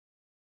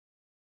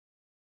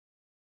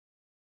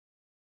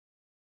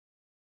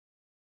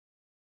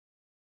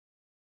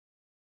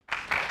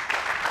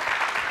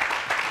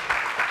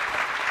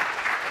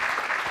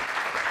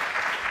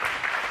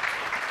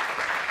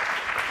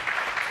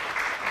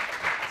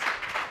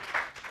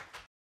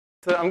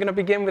So I'm going to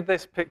begin with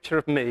this picture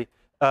of me.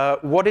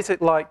 What is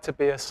it like to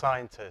be a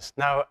scientist?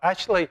 Now,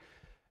 actually,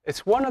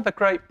 it's one of the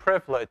great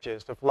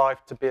privileges of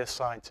life to be a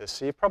scientist.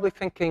 So you're probably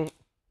thinking,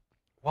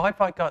 why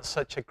have I got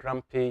such a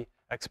grumpy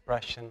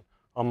expression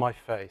on my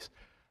face?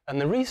 And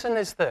the reason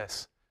is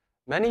this.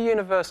 Many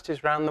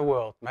universities around the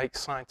world make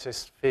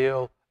scientists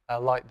feel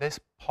like this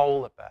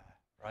polar bear,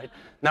 right?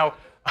 Now,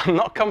 I'm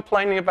not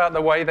complaining about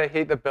the way they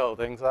heat the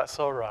buildings. That's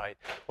all right.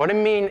 What I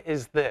mean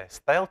is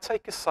this. They'll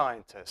take a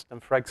scientist,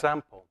 and for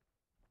example,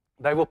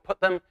 they will put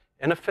them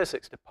in a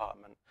physics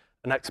department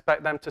and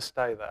expect them to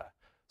stay there.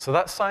 So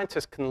that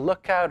scientist can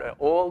look out at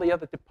all the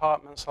other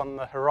departments on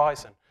the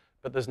horizon,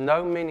 but there's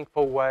no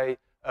meaningful way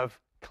of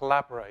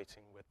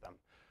collaborating with them.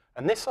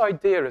 And this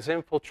idea is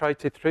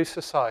infiltrated through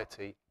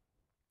society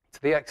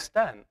to the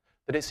extent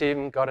that it's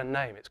even got a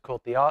name. It's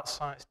called the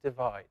art-science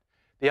divide.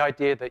 The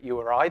idea that you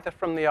are either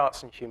from the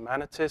arts and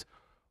humanities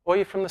or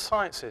you're from the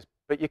sciences,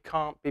 but you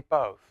can't be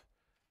both.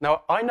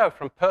 Now, I know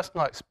from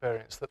personal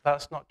experience that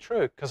that's not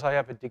true because I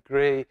have a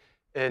degree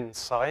in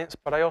science,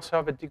 but I also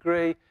have a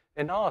degree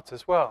in art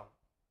as well.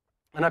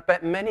 And I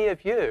bet many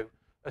of you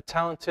are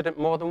talented at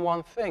more than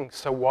one thing,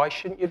 so why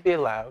shouldn't you be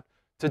allowed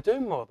to do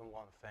more than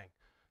one thing?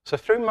 So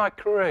through my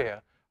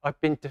career,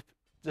 I've been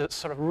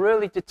sort of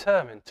really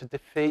determined to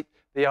defeat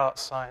the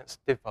art-science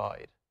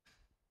divide.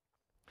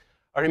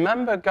 I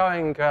remember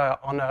going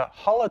on a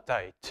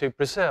holiday to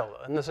Brazil,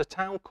 and there's a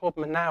town called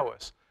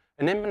Manaus.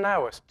 And in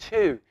Manaus,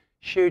 two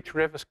huge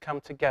rivers come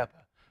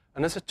together.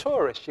 And as a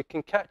tourist, you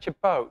can catch a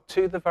boat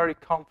to the very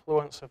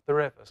confluence of the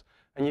rivers,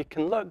 and you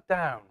can look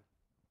down.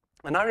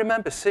 And I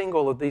remember seeing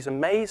all of these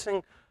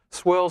amazing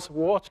swirls of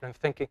water and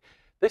thinking,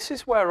 this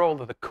is where all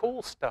of the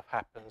cool stuff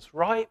happens,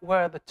 right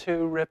where the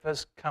two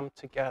rivers come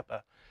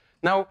together.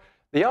 Now,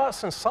 the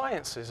arts and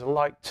sciences are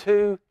like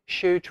two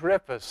huge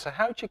rivers, so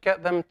how do you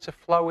get them to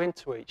flow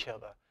into each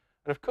other?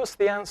 And of course,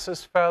 the answer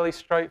is fairly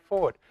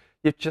straightforward.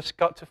 You've just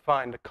got to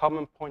find a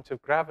common point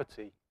of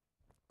gravity,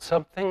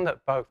 something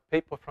that both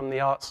people from the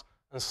arts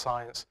and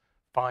science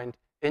find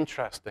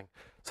interesting.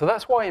 So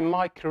that's why in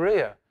my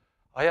career,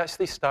 I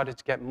actually started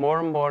to get more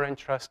and more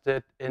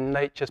interested in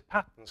nature's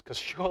patterns, because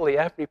surely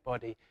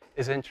everybody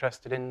is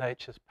interested in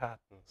nature's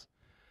patterns.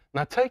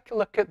 Now take a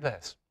look at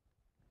this.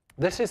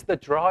 This is the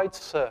dried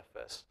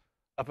surface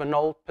of an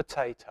old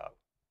potato.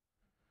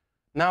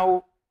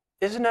 Now,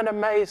 isn't it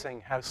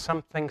amazing how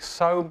something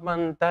so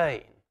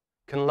mundane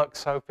can look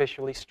so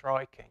visually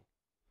striking?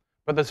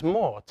 But there's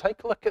more.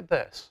 Take a look at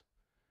this.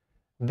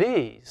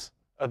 These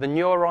are the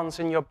neurons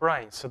in your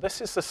brain. So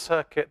this is the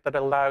circuit that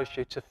allows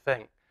you to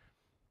think.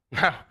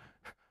 Now,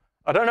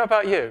 I don't know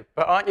about you,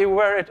 but aren't you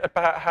worried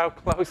about how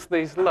close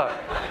these look?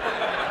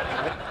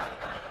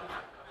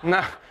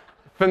 Now,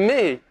 for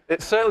me,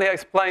 it certainly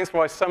explains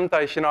why some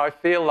days, I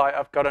feel like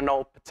I've got an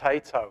old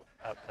potato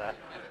up there.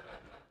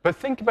 But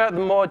think about the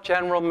more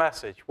general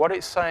message. What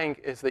it's saying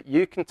is that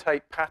you can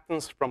take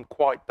patterns from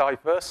quite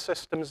diverse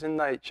systems in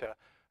nature,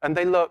 and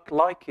they look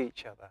like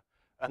each other.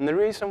 And the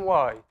reason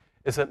why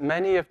is that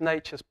many of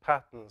nature's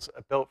patterns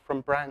are built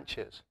from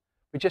branches.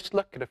 We just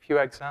look at a few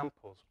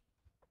examples.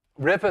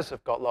 Rivers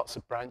have got lots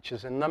of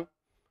branches in them.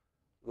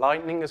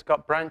 Lightning has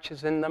got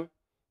branches in them,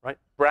 right?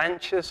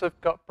 Branches have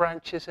got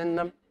branches in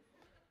them.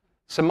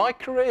 So my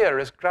career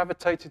has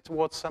gravitated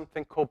towards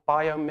something called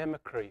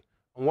biomimicry.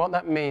 And what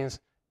that means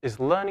is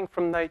learning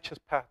from nature's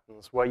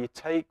patterns, where you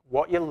take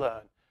what you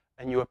learn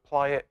and you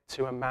apply it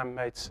to a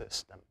man-made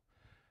system.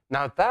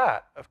 Now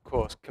that, of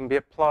course, can be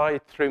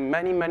applied through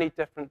many, many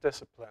different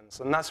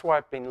disciplines. And that's why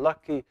I've been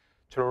lucky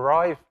to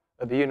arrive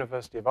at the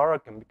University of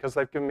Oregon, because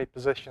they've given me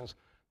positions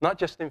not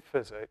just in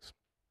physics,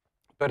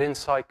 but in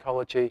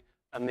psychology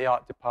and the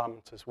art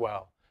department as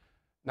well.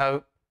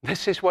 Now,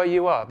 this is where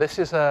you are. This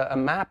is a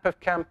map of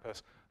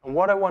campus. And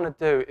what I want to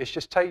do is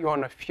just take you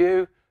on a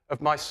few of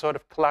my sort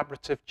of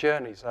collaborative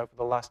journeys over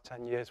the last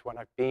 10 years when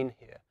I've been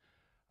here.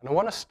 And I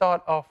want to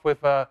start off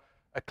with a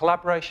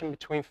collaboration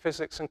between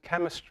physics and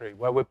chemistry,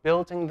 where we're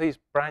building these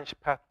branch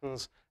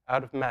patterns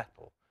out of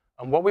metal.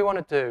 And what we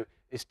want to do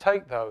is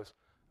take those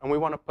and we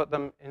want to put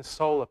them in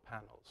solar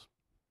panels.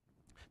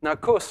 Now,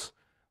 of course,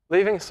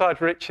 leaving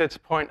aside Richard's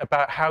point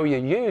about how you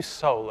use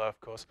solar, of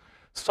course,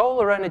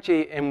 solar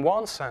energy in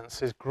one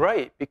sense is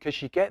great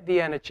because you get the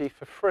energy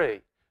for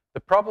free. The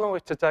problem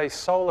with today's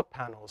solar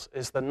panels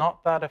is they're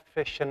not that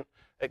efficient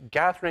at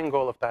gathering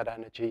all of that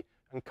energy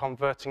and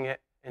converting it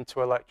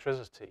into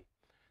electricity.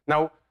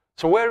 Now,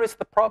 so where is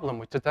the problem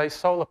with today's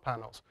solar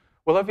panels?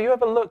 Well, have you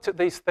ever looked at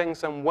these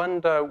things and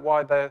wonder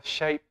why they're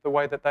shaped the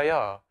way that they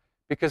are?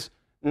 Because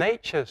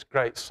nature's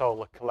great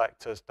solar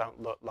collectors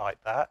don't look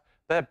like that.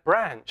 They're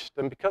branched,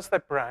 and because they're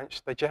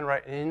branched, they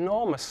generate an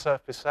enormous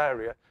surface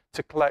area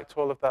to collect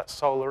all of that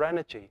solar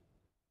energy.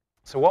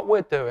 So what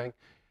we're doing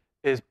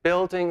is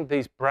building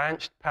these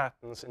branched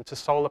patterns into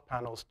solar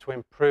panels to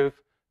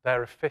improve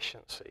their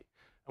efficiency.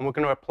 And we're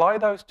going to apply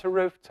those to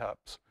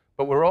rooftops,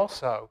 but we're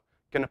also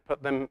going to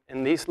put them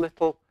in these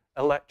little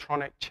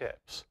electronic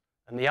chips.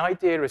 And the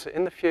idea is that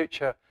in the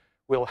future,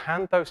 we'll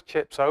hand those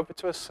chips over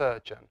to a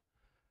surgeon,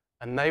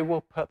 and they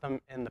will put them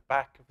in the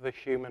back of the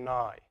human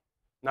eye.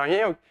 Now,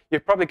 you're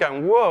probably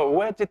going, whoa,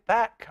 where did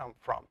that come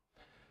from?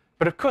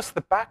 But of course,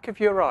 the back of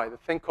your eye, the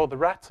thing called the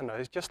retina,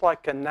 is just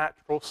like a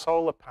natural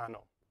solar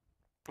panel.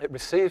 It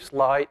receives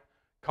light,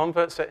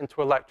 converts it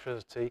into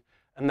electricity,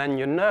 and then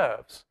your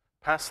nerves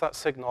pass that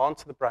signal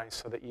onto the brain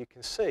so that you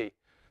can see.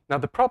 Now,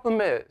 the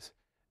problem is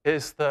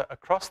that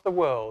across the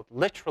world,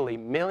 literally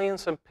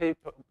millions of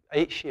people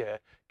each year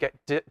get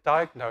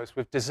diagnosed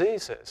with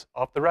diseases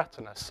of the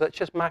retina,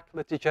 such as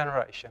macular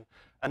degeneration,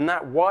 and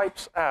that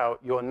wipes out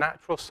your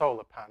natural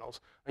solar panels,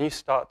 and you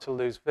start to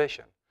lose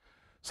vision.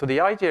 So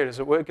the idea is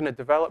that we're going to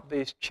develop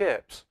these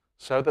chips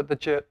so that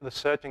the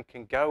surgeon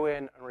can go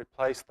in and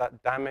replace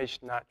that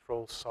damaged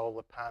natural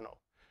solar panel.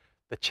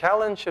 The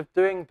challenge of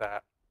doing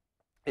that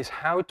is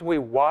how do we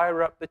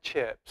wire up the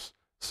chips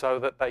so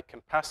that they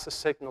can pass the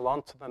signal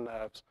onto the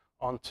nerves,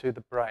 onto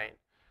the brain.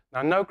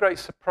 Now, no great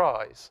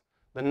surprise,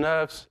 the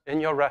nerves in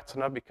your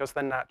retina, because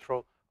they're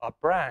natural, are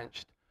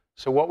branched.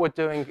 So what we're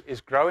doing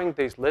is growing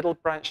these little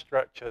branch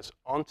structures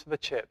onto the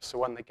chips, so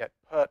when they get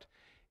put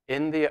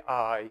in the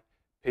eye,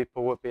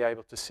 people will be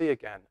able to see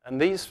again. And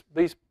these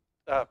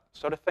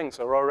sort of things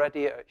are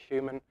already at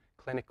human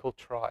clinical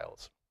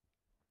trials.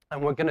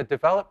 And we're going to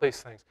develop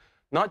these things,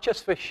 not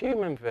just for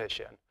human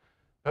vision,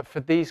 but for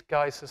these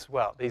guys as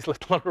well, these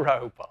little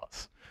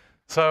robots.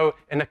 So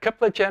in a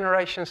couple of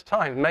generations'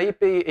 time,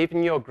 maybe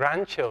even your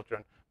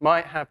grandchildren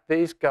might have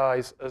these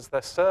guys as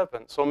their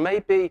servants, or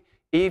maybe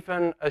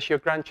even as your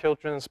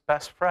grandchildren's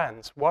best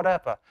friends,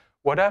 whatever.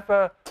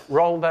 Whatever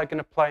role they're going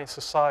to play in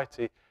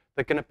society,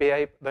 they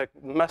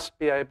must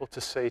be able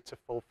to see to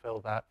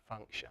fulfill that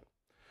function.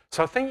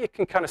 So I think you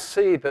can kind of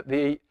see that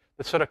the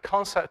sort of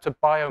concept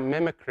of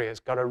biomimicry has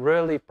got a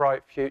really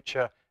bright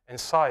future in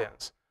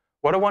science.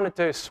 What I want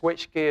to do is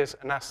switch gears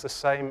and ask the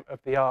same of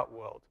the art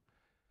world.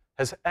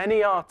 Has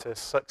any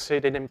artist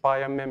succeeded in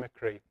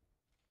biomimicry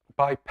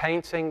by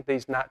painting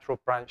these natural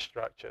branch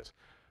structures?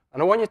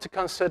 And I want you to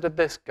consider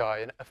this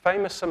guy, a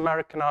famous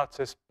American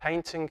artist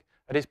painting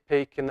at his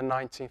peak in the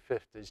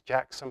 1950s,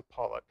 Jackson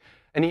Pollock.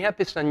 And he had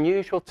this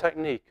unusual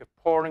technique of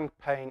pouring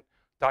paint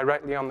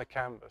directly on the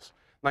canvas.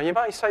 Now, you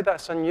might say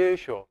that's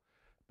unusual,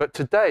 but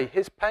today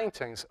his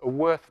paintings are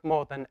worth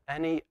more than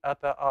any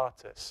other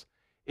artist.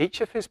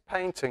 Each of his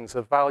paintings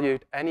are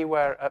valued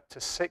anywhere up to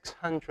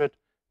 $600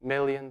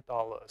 million.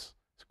 It's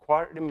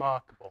quite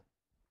remarkable.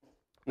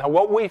 Now,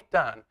 what we've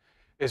done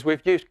is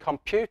we've used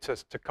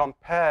computers to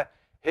compare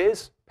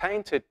his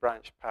painted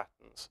branch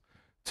patterns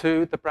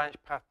to the branch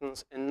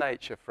patterns in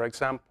nature, for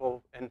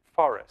example, in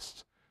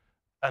forests.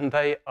 And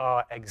they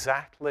are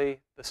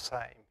exactly the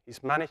same.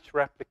 He's managed to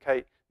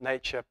replicate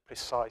nature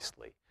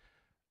precisely.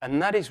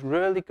 And that is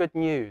really good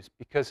news,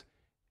 because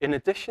in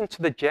addition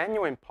to the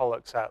genuine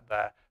Pollocks out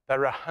there,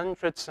 there are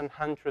hundreds and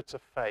hundreds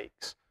of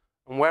fakes.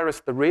 And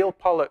whereas the real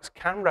Pollocks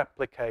can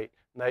replicate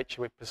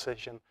nature with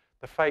precision,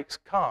 the fakes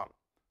can't.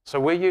 So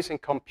we're using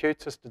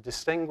computers to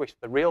distinguish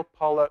the real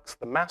Pollocks,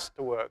 the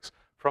masterworks,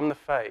 from the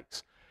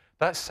fakes.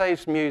 That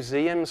saves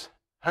museums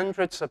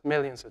hundreds of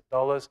millions of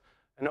dollars,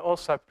 and it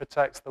also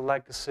protects the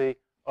legacy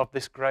of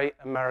this great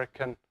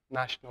American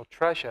national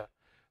treasure.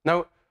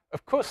 Now,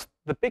 of course,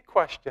 the big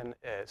question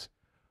is,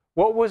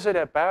 what was it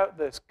about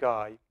this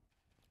guy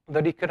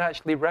that he could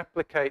actually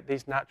replicate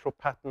these natural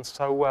patterns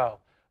so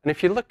well? And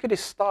if you look at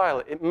his style,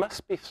 it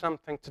must be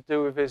something to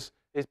do with his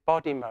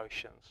body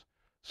motions.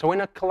 So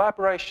in a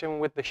collaboration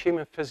with the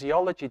Human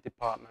Physiology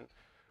Department,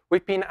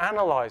 we've been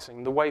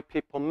analyzing the way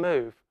people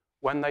move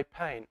when they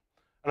paint.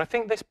 And I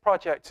think this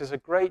project is a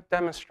great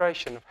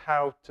demonstration of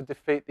how to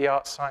defeat the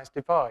art-science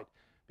divide.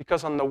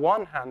 Because on the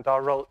one hand,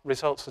 our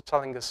results are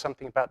telling us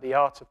something about the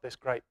art of this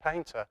great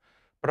painter,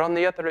 but on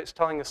the other, it's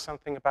telling us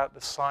something about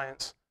the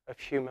science of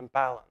human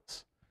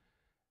balance.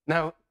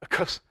 Now, of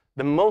course,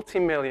 the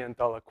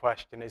multi-million-dollar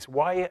question is,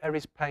 why are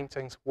his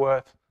paintings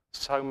worth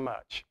so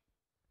much?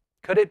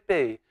 Could it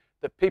be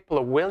that people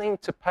are willing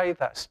to pay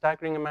that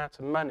staggering amount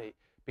of money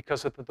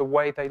because of the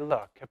way they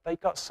look? Have they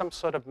got some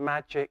sort of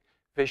magic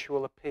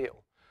visual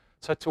appeal?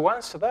 So to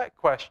answer that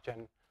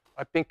question,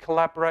 I've been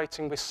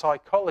collaborating with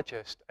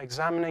psychologists,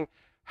 examining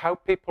how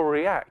people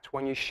react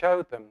when you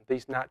show them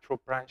these natural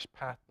branch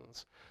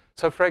patterns.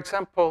 So for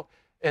example,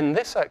 in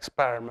this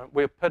experiment,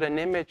 we'll put an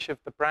image of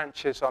the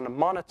branches on a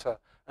monitor,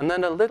 and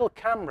then a little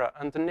camera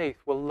underneath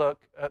will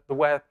look at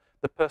where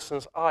the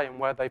person's eye and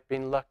where they've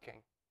been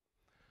looking.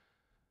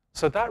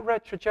 So that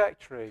red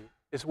trajectory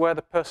is where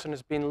the person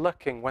has been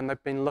looking when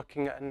they've been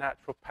looking at a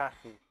natural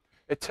pattern.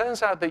 It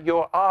turns out that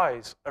your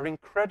eyes are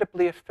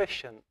incredibly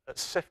efficient at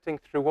sifting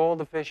through all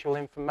the visual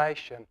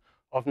information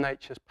of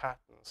nature's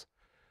patterns.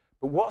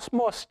 But what's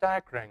more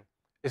staggering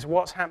is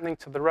what's happening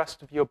to the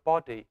rest of your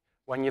body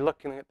when you're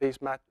looking at these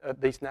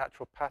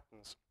natural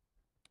patterns.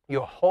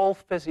 Your whole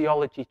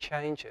physiology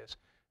changes.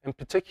 In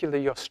particular,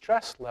 your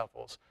stress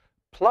levels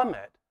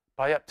plummet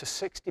by up to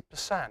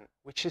 60%,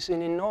 which is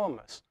an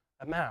enormous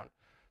amount.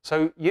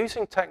 So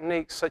using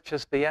techniques such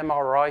as the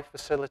MRI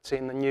facility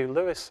in the New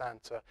Lewis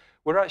Center,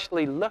 we're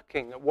actually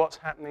looking at what's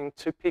happening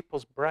to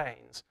people's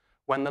brains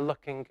when they're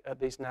looking at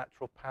these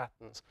natural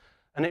patterns.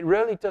 And it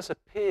really does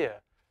appear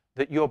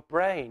that your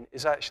brain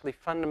is actually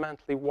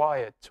fundamentally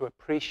wired to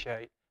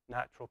appreciate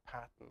natural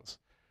patterns.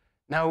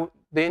 Now,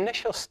 the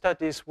initial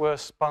studies were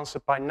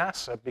sponsored by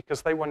NASA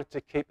because they wanted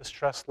to keep the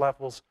stress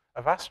levels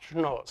of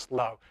astronauts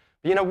low.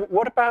 But, you know,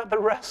 what about the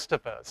rest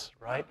of us,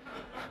 right?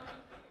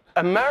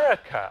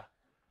 America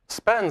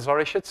spends, or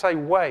I should say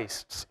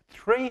wastes,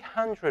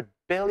 $300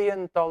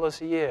 billion a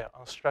year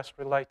on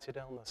stress-related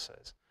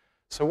illnesses.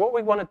 So what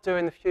we want to do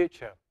in the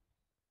future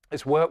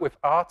is work with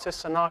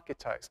artists and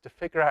architects to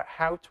figure out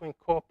how to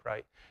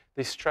incorporate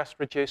these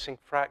stress-reducing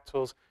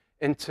fractals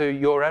into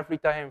your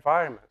everyday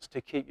environments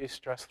to keep you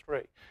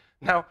stress-free.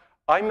 Now,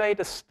 I made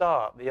a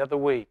start the other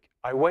week.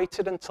 I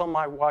waited until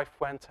my wife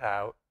went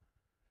out,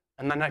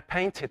 and then I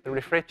painted the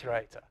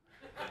refrigerator.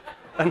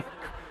 And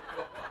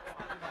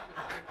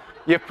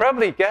you're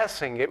probably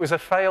guessing it was a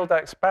failed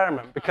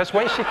experiment, because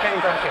when she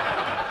came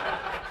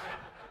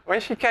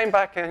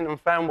back in and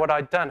found what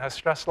I'd done, her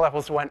stress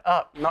levels went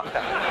up, not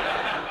down.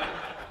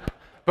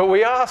 But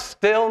we are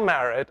still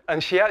married,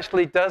 and she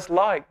actually does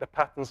like the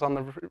patterns on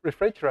the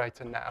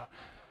refrigerator now.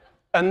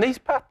 And these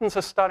patterns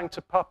are starting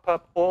to pop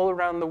up all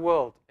around the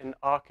world in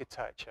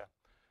architecture.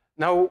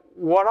 Now,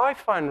 what I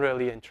find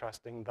really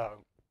interesting,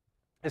 though,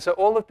 is that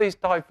all of these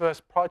diverse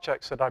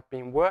projects that I've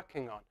been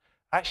working on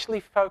actually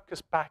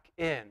focus back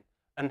in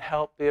and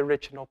help the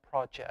original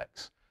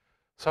projects.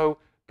 So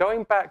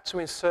going back to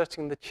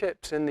inserting the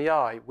chips in the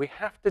eye, we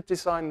have to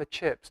design the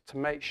chips to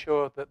make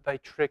sure that they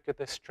trigger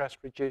this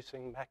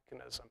stress-reducing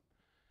mechanism.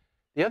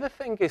 The other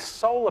thing is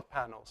solar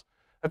panels.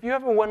 Have you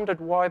ever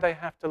wondered why they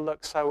have to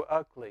look so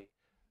ugly?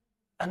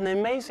 And the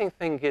amazing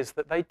thing is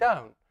that they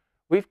don't.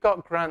 We've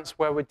got grants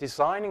where we're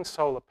designing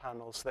solar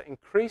panels that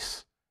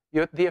increase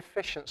the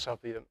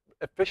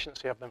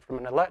efficiency of them from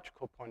an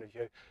electrical point of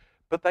view,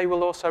 but they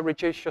will also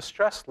reduce your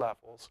stress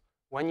levels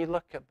when you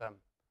look at them.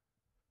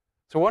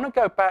 So I want to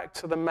go back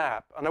to the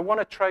map, and I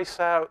want to trace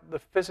out the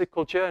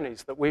physical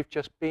journeys that we've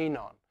just been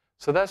on.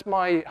 So there's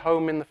my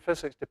home in the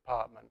physics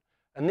department,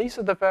 and these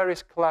are the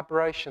various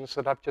collaborations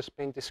that I've just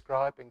been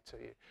describing to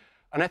you.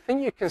 And I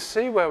think you can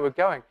see where we're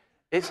going.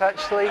 It's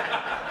actually,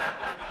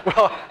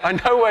 well, I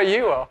know where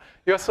you are.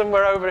 You're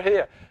somewhere over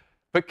here.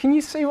 But can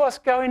you see what's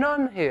going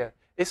on here?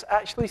 It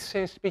actually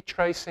seems to be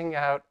tracing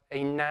out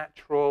a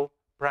natural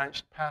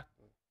branched pattern.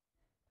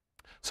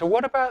 So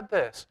what about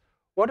this?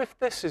 What if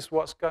this is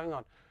what's going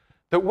on?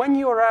 That when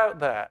you're out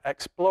there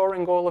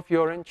exploring all of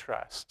your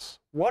interests,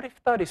 what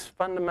if that is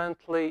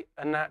fundamentally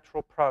a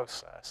natural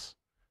process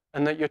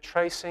and that you're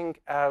tracing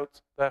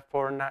out,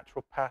 therefore, a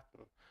natural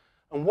pattern?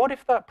 And what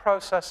if that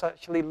process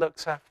actually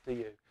looks after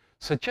you?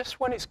 So just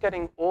when it's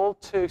getting all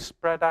too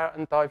spread out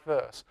and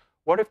diverse,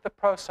 what if the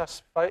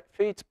process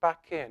feeds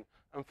back in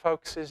and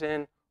focuses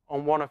in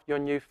on one of your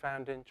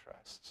newfound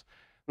interests?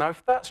 Now,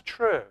 if that's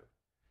true,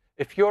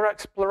 if your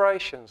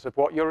explorations of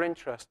what you're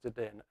interested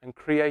in and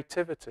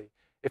creativity,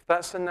 if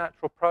that's a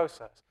natural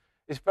process,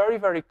 it's very,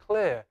 very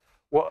clear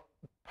what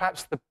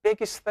perhaps the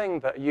biggest thing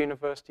that a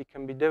university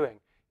can be doing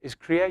is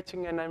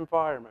creating an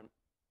environment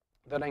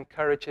that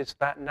encourages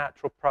that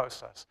natural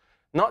process.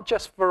 Not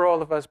just for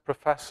all of us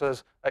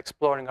professors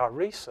exploring our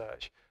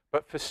research,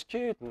 but for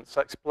students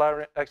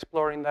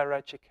exploring their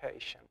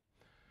education.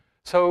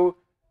 So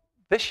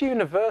this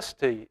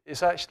university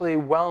is actually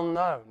well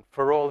known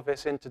for all of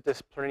its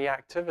interdisciplinary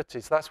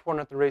activities. That's one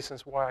of the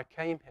reasons why I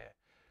came here.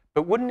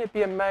 But wouldn't it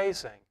be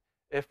amazing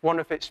if one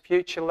of its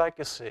future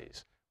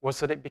legacies was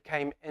that it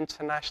became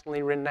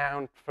internationally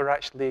renowned for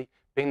actually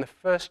being the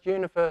first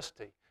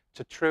university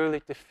to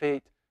truly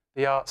defeat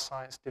the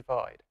art-science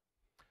divide?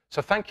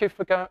 So thank you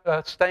for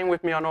staying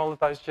with me on all of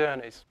those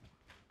journeys.